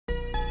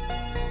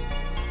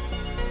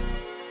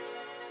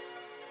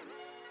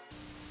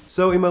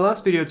So in my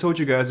last video I told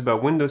you guys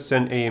about Windows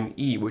 10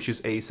 AME, which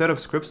is a set of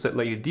scripts that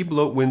let you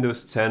debloat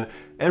Windows 10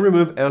 and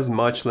remove as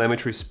much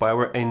telemetry,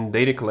 spyware and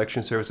data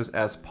collection services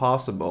as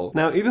possible.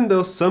 Now even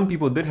though some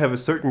people did have a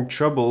certain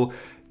trouble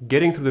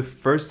getting through the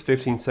first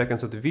 15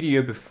 seconds of the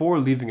video before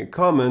leaving a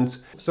comment,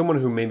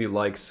 someone who maybe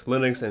likes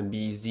Linux and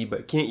BSD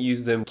but can't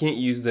use them,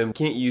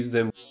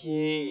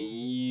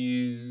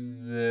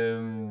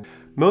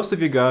 most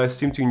of you guys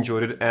seem to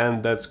enjoy it,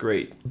 and that's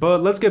great.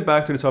 But let's get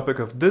back to the topic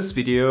of this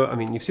video. I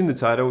mean, you've seen the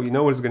title, you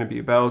know what it's going to be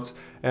about,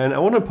 and I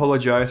want to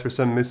apologize for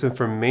some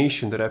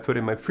misinformation that I put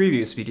in my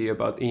previous video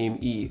about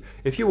AME.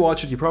 If you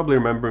watch it, you probably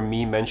remember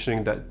me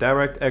mentioning that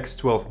DirectX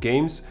 12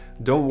 games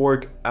don't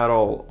work at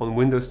all on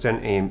Windows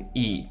 10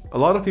 AME. A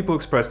lot of people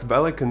expressed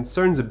valid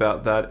concerns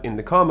about that in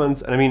the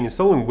comments, and I mean,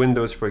 installing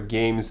Windows for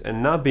games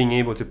and not being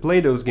able to play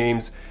those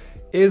games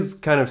is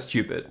kind of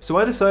stupid. So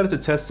I decided to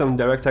test some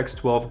DirectX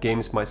 12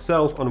 games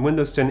myself on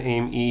Windows 10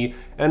 AME,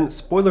 and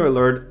spoiler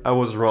alert, I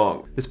was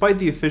wrong. Despite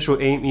the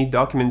official AME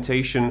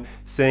documentation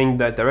saying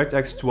that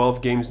DirectX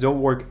 12 games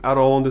don't work at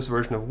all on this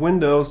version of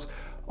Windows,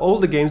 all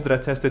the games that I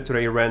tested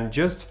today ran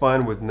just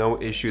fine with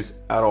no issues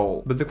at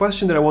all. But the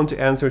question that I want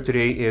to answer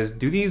today is,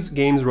 do these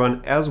games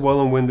run as well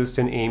on Windows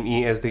 10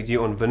 AME as they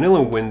do on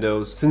vanilla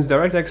Windows, since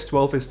DirectX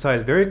 12 is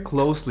tied very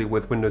closely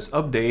with Windows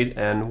Update,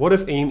 and what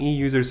if AME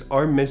users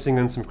are missing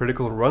on some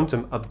critical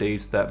runtime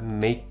updates that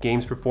make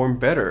games perform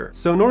better?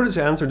 So in order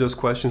to answer those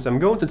questions, I'm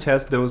going to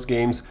test those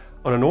games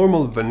on a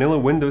normal vanilla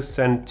Windows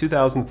 10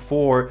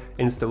 2004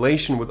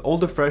 installation with all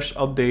the fresh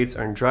updates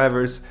and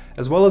drivers,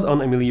 as well as on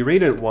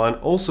ameliorated one,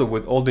 also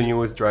with all the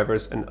newest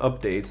drivers and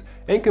updates,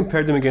 and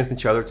compare them against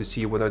each other to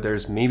see whether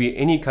there's maybe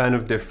any kind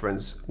of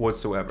difference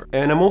whatsoever.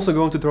 And I'm also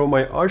going to throw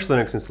my Arch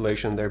Linux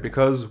installation there,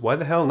 because why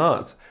the hell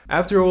not?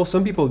 After all,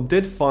 some people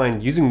did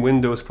find using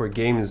Windows for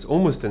games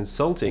almost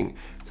insulting,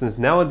 since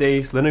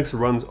nowadays Linux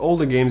runs all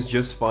the games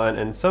just fine,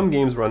 and some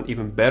games run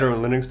even better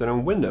on Linux than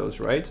on Windows,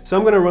 right? So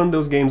I'm gonna run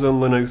those games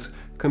on Linux,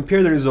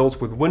 compare the results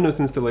with Windows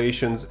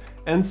installations,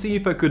 and see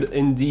if I could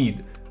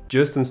indeed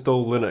just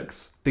install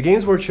Linux. The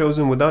games were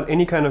chosen without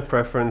any kind of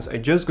preference. I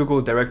just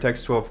googled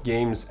DirectX 12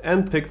 games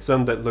and picked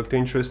some that looked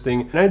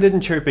interesting, and I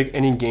didn't cherry pick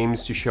any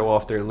games to show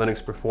off their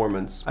Linux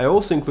performance. I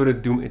also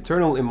included Doom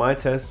Eternal in my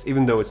tests,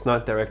 even though it's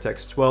not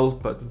DirectX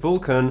 12 but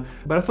Vulkan,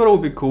 but I thought it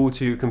would be cool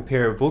to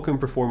compare Vulkan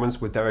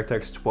performance with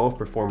DirectX 12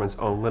 performance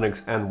on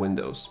Linux and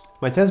Windows.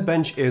 My test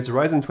bench is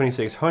Ryzen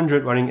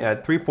 2600 running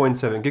at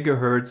 3.7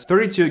 GHz,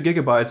 32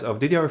 GB of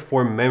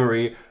DDR4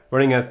 memory,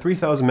 running at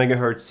 3000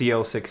 MHz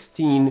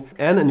CL16,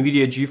 and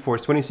NVIDIA GeForce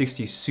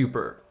 2060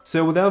 Super.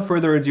 So without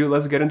further ado,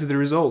 let's get into the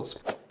results.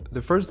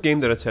 The first game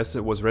that I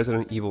tested was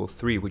Resident Evil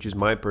 3, which is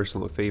my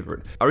personal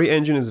favorite. RE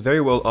engine is very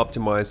well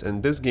optimized,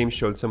 and this game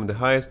showed some of the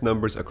highest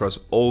numbers across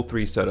all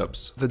three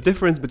setups. The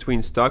difference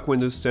between stock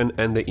Windows 10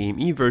 and the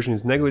AME version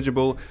is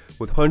negligible,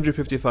 with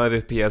 155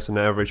 FPS on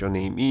average on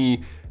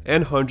AME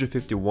and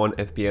 151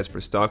 FPS for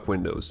stock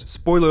Windows.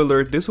 Spoiler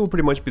alert, this will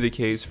pretty much be the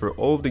case for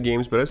all of the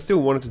games, but I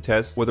still wanted to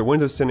test whether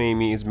Windows 10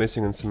 AME is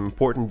missing on some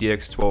important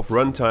DX12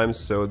 runtimes,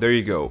 so there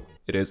you go.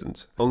 It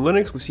isn't. On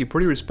Linux, we see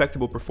pretty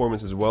respectable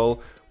performance as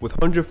well, with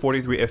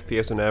 143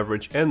 FPS on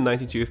average and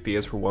 92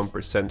 FPS for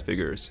 1%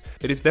 figures.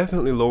 It is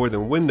definitely lower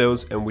than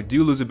Windows, and we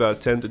do lose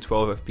about 10 to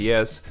 12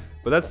 FPS,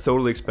 but that's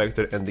totally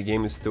expected, and the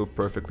game is still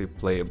perfectly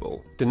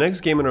playable. The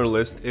next game on our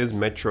list is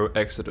Metro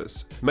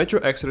Exodus. Metro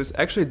Exodus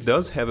actually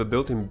does have a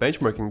built-in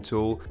benchmarking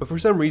tool, but for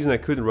some reason I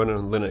couldn't run it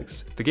on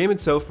Linux. The game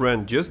itself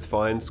ran just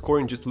fine,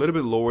 scoring just a little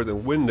bit lower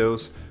than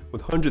Windows,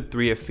 with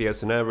 103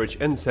 FPS on average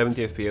and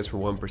 70 FPS for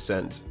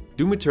 1%.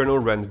 Doom Eternal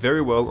ran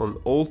very well on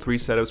all three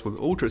setups with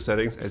ultra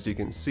settings, as you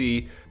can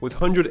see, with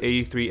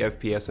 183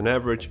 FPS on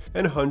average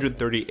and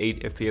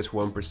 138 FPS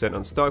for 1%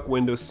 on stock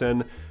Windows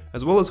 10,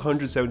 as well as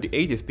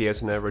 178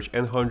 FPS on average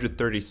and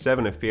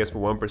 137 FPS for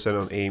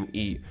 1% on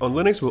AME. On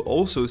Linux we'll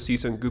also see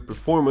some good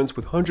performance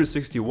with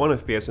 161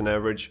 FPS on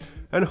average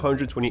and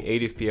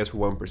 128 FPS for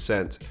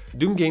 1%.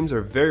 Doom games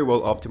are very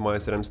well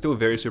optimized, and I'm still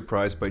very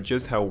surprised by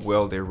just how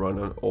well they run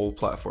on all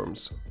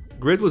platforms.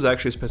 Grid was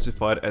actually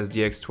specified as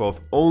DX12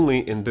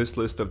 only in this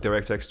list of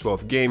DirectX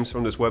 12 games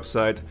from this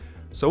website,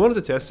 so I wanted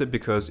to test it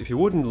because if it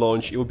wouldn't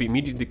launch, it would be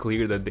immediately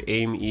clear that the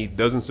AME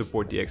doesn't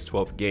support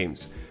DX12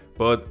 games.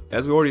 But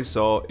as we already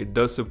saw, it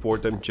does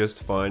support them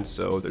just fine,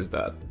 so there's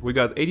that. We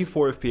got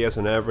 84 FPS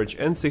on average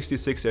and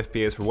 66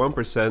 FPS for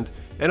 1%,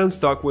 and on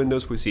stock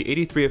Windows we see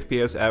 83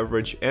 FPS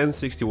average and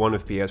 61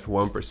 FPS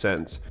for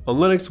 1%. On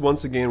Linux,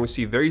 once again, we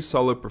see very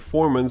solid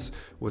performance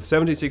with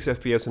 76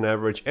 FPS on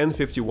average and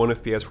 51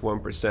 FPS for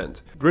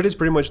 1%. Grid is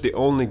pretty much the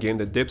only game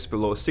that dips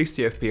below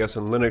 60 FPS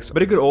on Linux,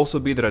 but it could also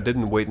be that I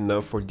didn't wait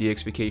enough for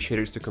DXVK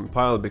shaders to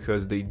compile,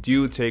 because they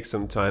do take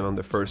some time on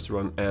the first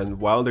run, and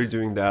while they're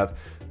doing that,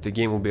 the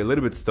game will be a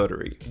little bit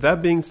stuttery.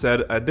 That being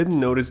said, I didn't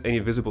notice any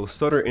visible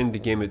stutter in the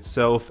game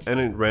itself, and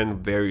it ran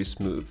very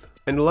smooth.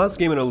 And the last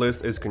game on the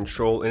list is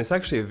Control, and it's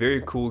actually a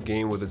very cool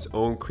game with its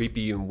own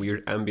creepy and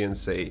weird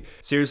ambience.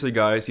 Seriously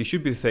guys, you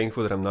should be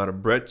thankful that I'm not a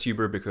bread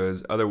tuber,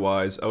 because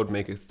otherwise I would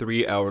make a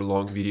 3-hour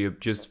long video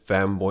just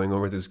fanboying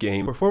over this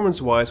game. Performance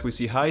wise, we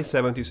see high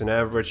 70s on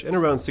average and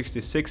around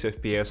 66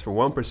 FPS for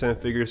 1%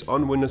 figures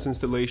on Windows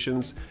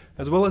installations,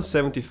 as well as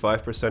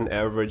 75%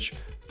 average,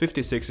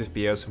 56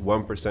 FPS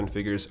 1%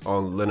 figures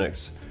on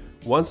Linux.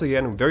 Once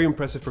again, very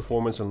impressive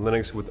performance on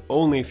Linux with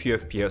only a few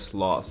FPS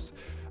lost.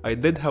 I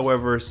did,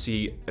 however,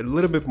 see a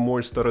little bit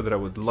more stutter that I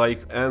would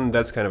like, and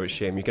that's kind of a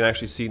shame. You can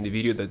actually see in the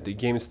video that the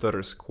game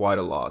stutters quite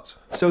a lot.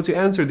 So to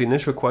answer the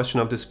initial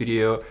question of this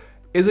video,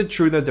 is it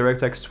true that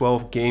DirectX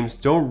 12 games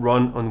don't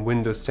run on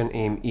Windows 10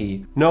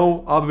 AME?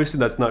 No,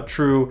 obviously that's not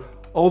true.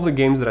 All the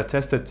games that I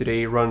tested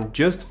today run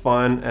just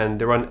fine, and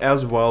they run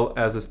as well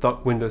as the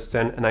stock Windows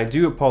 10, and I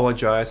do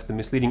apologize for the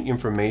misleading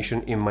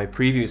information in my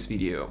previous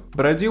video.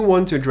 But I do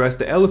want to address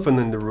the elephant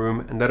in the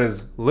room, and that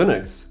is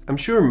Linux. I'm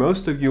sure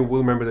most of you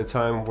will remember the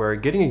time where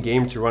getting a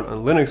game to run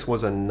on Linux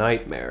was a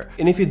nightmare.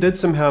 And if you did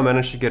somehow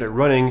manage to get it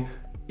running,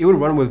 it would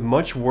run with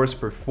much worse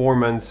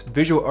performance,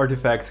 visual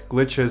artifacts,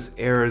 glitches,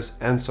 errors,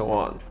 and so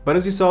on. But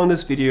as you saw in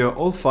this video,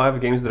 all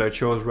 5 games that I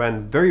chose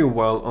ran very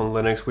well on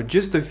Linux with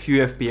just a few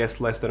FPS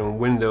less than on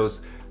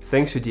Windows,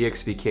 thanks to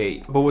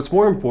DXVK. But what's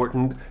more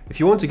important, if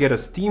you want to get a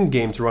Steam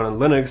game to run on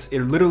Linux,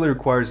 it literally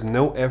requires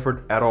no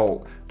effort at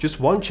all.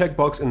 Just one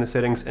checkbox in the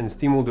settings and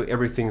Steam will do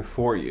everything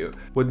for you.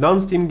 With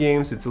non-Steam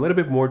games, it's a little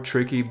bit more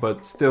tricky,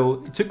 but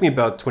still, it took me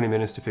about 20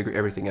 minutes to figure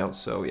everything out,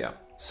 so yeah.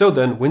 So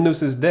then,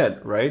 Windows is dead,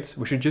 right?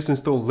 We should just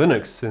install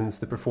Linux since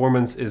the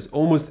performance is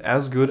almost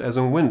as good as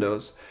on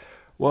Windows.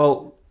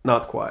 Well,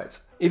 not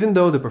quite. Even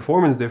though the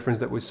performance difference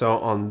that we saw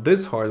on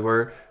this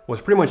hardware was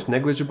pretty much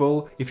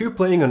negligible, if you're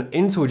playing on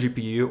Intel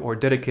GPU or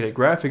dedicated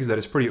graphics that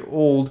is pretty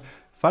old,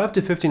 5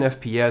 to 15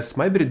 FPS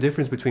might be the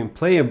difference between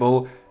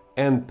playable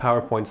and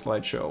PowerPoint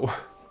slideshow.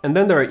 And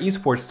then there are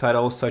esports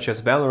titles such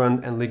as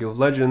Valorant and League of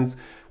Legends,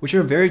 which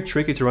are very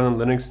tricky to run on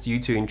Linux due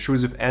to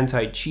intrusive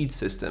anti-cheat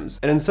systems,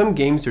 and in some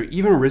games you're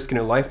even risking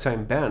a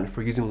lifetime ban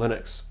for using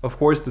Linux. Of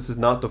course, this is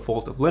not the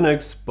fault of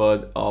Linux,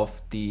 but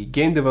of the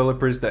game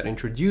developers that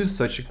introduce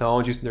such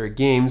technologies in their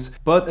games,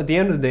 but at the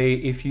end of the day,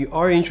 if you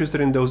are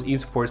interested in those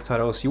esports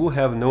titles, you will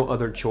have no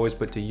other choice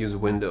but to use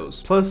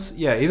Windows. Plus,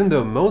 yeah, even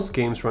though most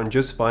games run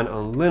just fine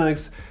on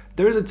Linux,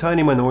 there is a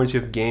tiny minority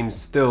of games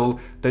still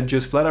that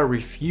just flat out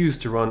refuse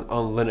to run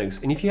on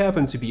Linux, and if you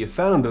happen to be a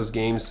fan of those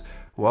games,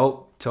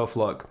 well, tough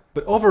luck.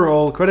 But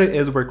overall, credit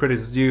is where credit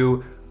is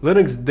due.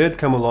 Linux did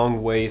come a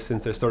long way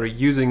since I started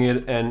using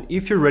it, and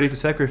if you're ready to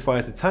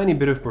sacrifice a tiny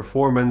bit of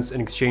performance in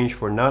exchange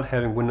for not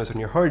having Windows on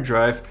your hard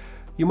drive,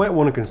 you might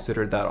want to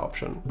consider that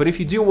option. But if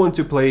you do want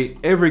to play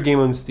every game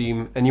on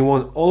Steam and you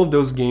want all of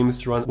those games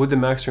to run with the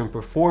maximum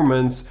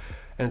performance,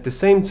 and at the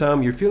same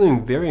time you're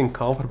feeling very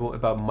uncomfortable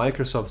about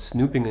Microsoft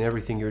snooping in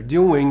everything you're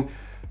doing,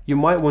 you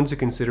might want to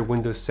consider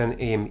Windows 10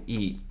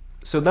 AME.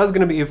 So that's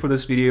gonna be it for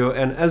this video,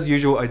 and as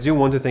usual I do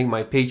want to thank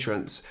my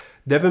patrons,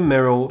 Devin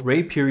Merrill,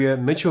 Ray Piria,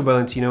 Mitchell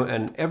Valentino,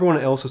 and everyone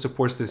else who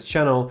supports this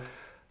channel.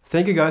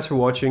 Thank you guys for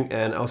watching,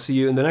 and I'll see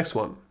you in the next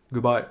one.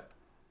 Goodbye.